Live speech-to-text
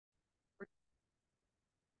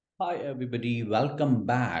Hi everybody, welcome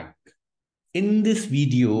back. In this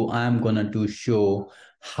video, I'm going to show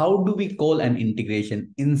how do we call an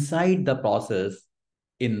integration inside the process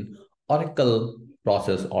in Oracle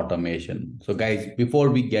Process Automation. So guys, before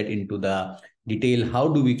we get into the detail, how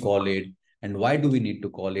do we call it and why do we need to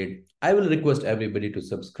call it? I will request everybody to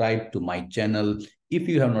subscribe to my channel if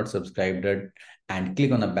you have not subscribed it and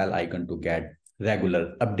click on the bell icon to get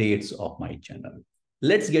regular updates of my channel.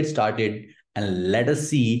 Let's get started and let us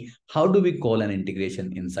see how do we call an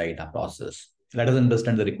integration inside a process. Let us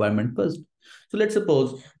understand the requirement first. So let's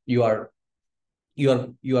suppose you are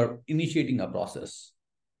initiating a process.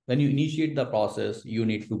 When you initiate the process, you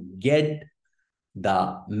need to get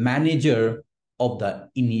the manager of the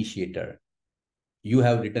initiator. You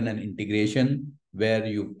have written an integration where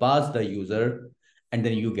you pass the user and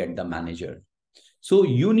then you get the manager. So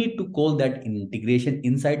you need to call that integration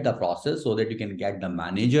inside the process so that you can get the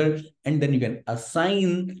manager and then you can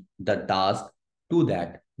assign the task to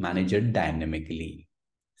that manager dynamically.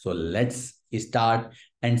 So let's start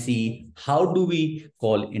and see how do we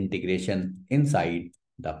call integration inside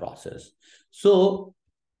the process. So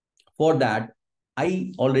for that,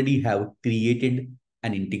 I already have created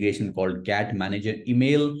an integration called cat manager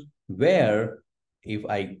email where if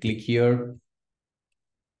I click here,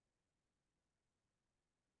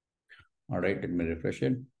 all right, let me refresh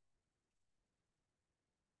it.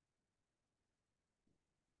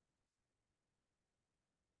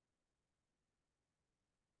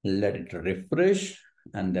 Let it refresh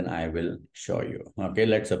and then I will show you. Okay,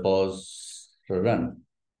 let's suppose run.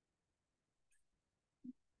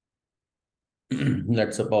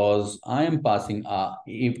 Let's suppose I am passing a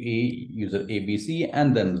user ABC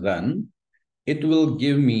and then run. It will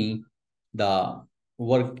give me the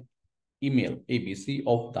work email ABC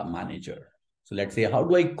of the manager. So let's say, how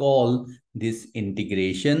do I call this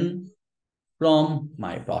integration from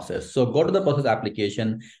my process? So go to the process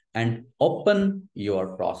application and open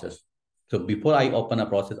your process. So before I open a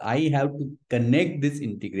process, I have to connect this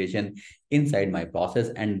integration inside my process.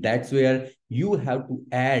 And that's where you have to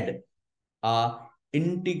add a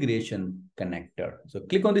integration connector. So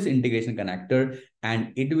click on this integration connector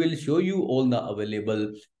and it will show you all the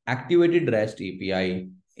available activated REST API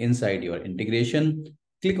inside your integration.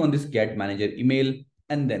 Click on this get manager email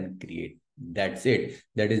and then create. That's it.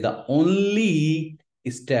 That is the only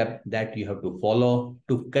step that you have to follow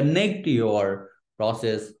to connect your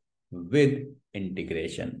process with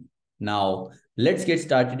integration. Now, let's get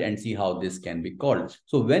started and see how this can be called.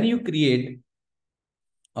 So when you create,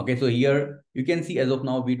 okay, so here you can see as of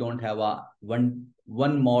now, we don't have a one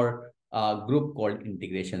more group called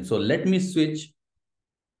integration. So let me switch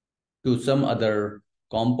to some other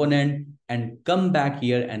component and come back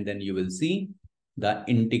here and then you will see the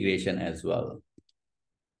integration as well.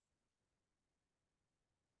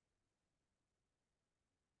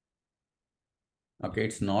 Okay,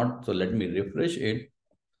 it's not. So let me refresh it.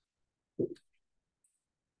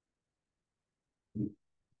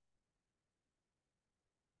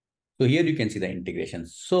 So here you can see the integration.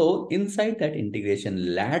 So inside that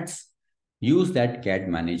integration, let's use that cat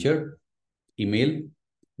manager email,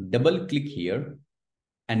 double click here,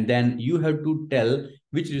 and then you have to tell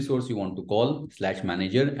which resource you want to call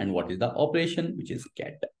 /manager and what is the operation, which is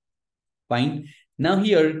cat. Fine. Now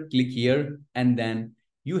here, click here, and then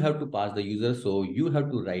you have to pass the user. So you have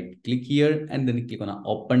to right click here and then click on a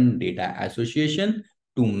open data association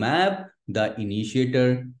to map the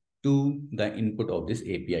initiator to the input of this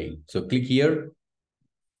API. So click here.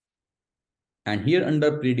 And here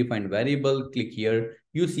under predefined variable, click here.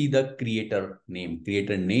 You see the creator name.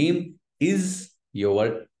 Creator name is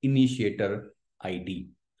your initiator ID.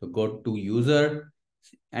 So go to user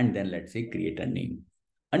and then let's say creator name.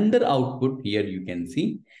 Under output, here you can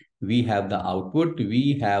see we have the output.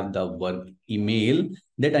 We have the work email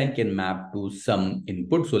that I can map to some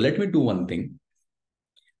input. So let me do one thing.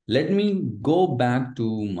 Let me go back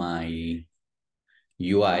to my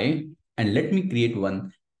UI and let me create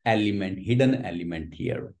one element, hidden element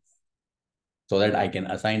here so that I can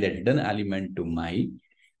assign that hidden element to my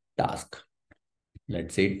task.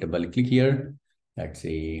 Let's say double click here. Let's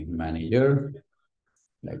say manager.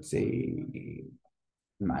 Let's say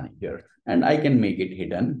manager. And I can make it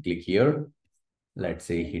hidden. Click here. Let's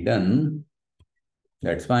say hidden.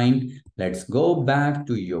 That's fine. Let's go back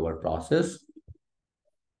to your process.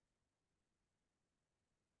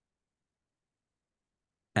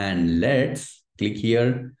 And let's click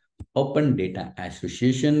here. Open data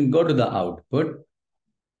association. Go to the output,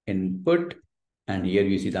 input, and here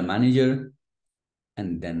you see the manager.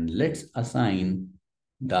 And then let's assign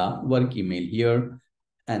the work email here.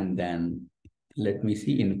 And then let me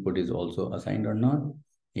see input is also assigned or not.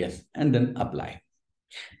 Yes, and then apply.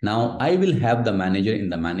 Now I will have the manager in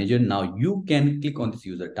the manager. Now you can click on this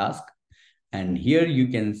user task, and here you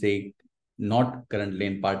can say not current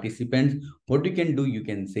lane participants. What you can do, you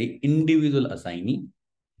can say individual assignee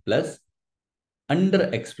plus under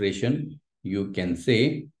expression, you can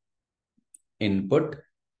say input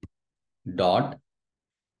dot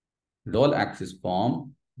role access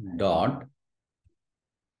form dot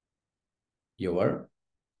your,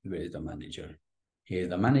 where is the manager? Here is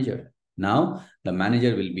the manager. Now the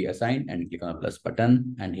manager will be assigned, and click on the plus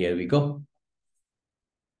button, and here we go.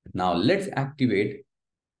 Now let's activate,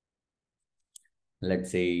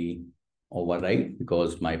 let's say override,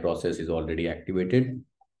 because my process is already activated.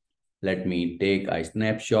 Let me take a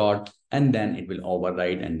snapshot, and then it will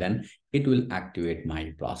override, and then it will activate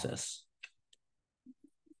my process.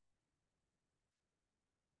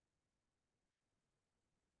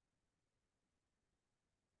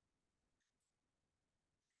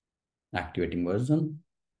 Activating version.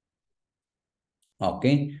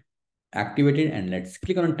 Okay, activated, and let's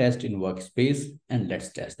click on test in workspace, and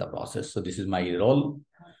let's test the process. So this is my role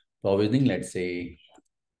provisioning. Let's say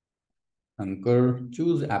Ankur,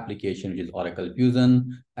 choose application, which is Oracle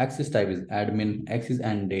Fusion. Access type is admin. Access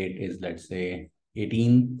and date is, let's say,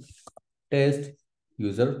 18. Test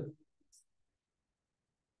user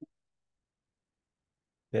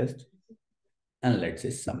test, and let's say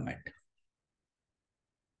submit.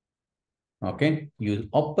 Okay, you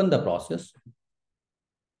open the process,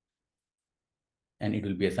 and it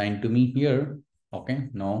will be assigned to me here. Okay,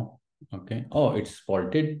 no, okay. Oh, it's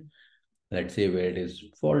faulted. Let's say where it is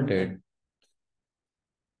faulted.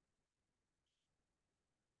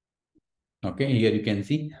 Okay, here you can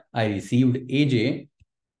see I received AJ,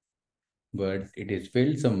 but it is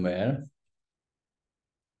failed somewhere.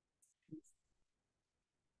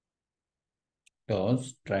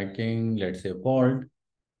 Toss tracking, let's say fault.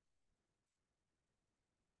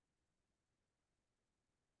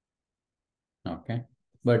 Okay,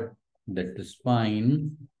 but that is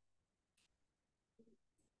fine.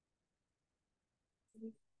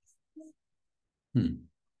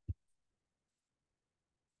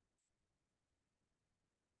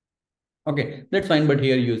 Okay, that's fine. But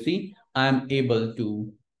here you see, I'm able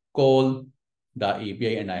to call the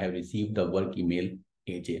API, and I have received the work email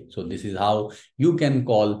AJ. So this is how you can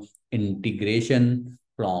call integration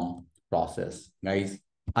from process. Guys,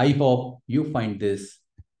 I hope you find this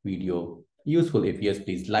video useful. If yes,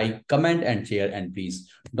 please like, comment, and share. And please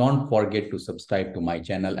don't forget to subscribe to my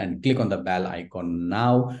channel and click on the bell icon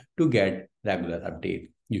now to get regular update.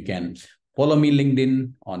 You can follow me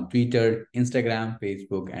LinkedIn, on Twitter, Instagram,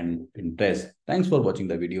 Facebook, and Pinterest. Thanks for watching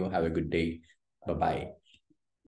the video. Have a good day. Bye-bye.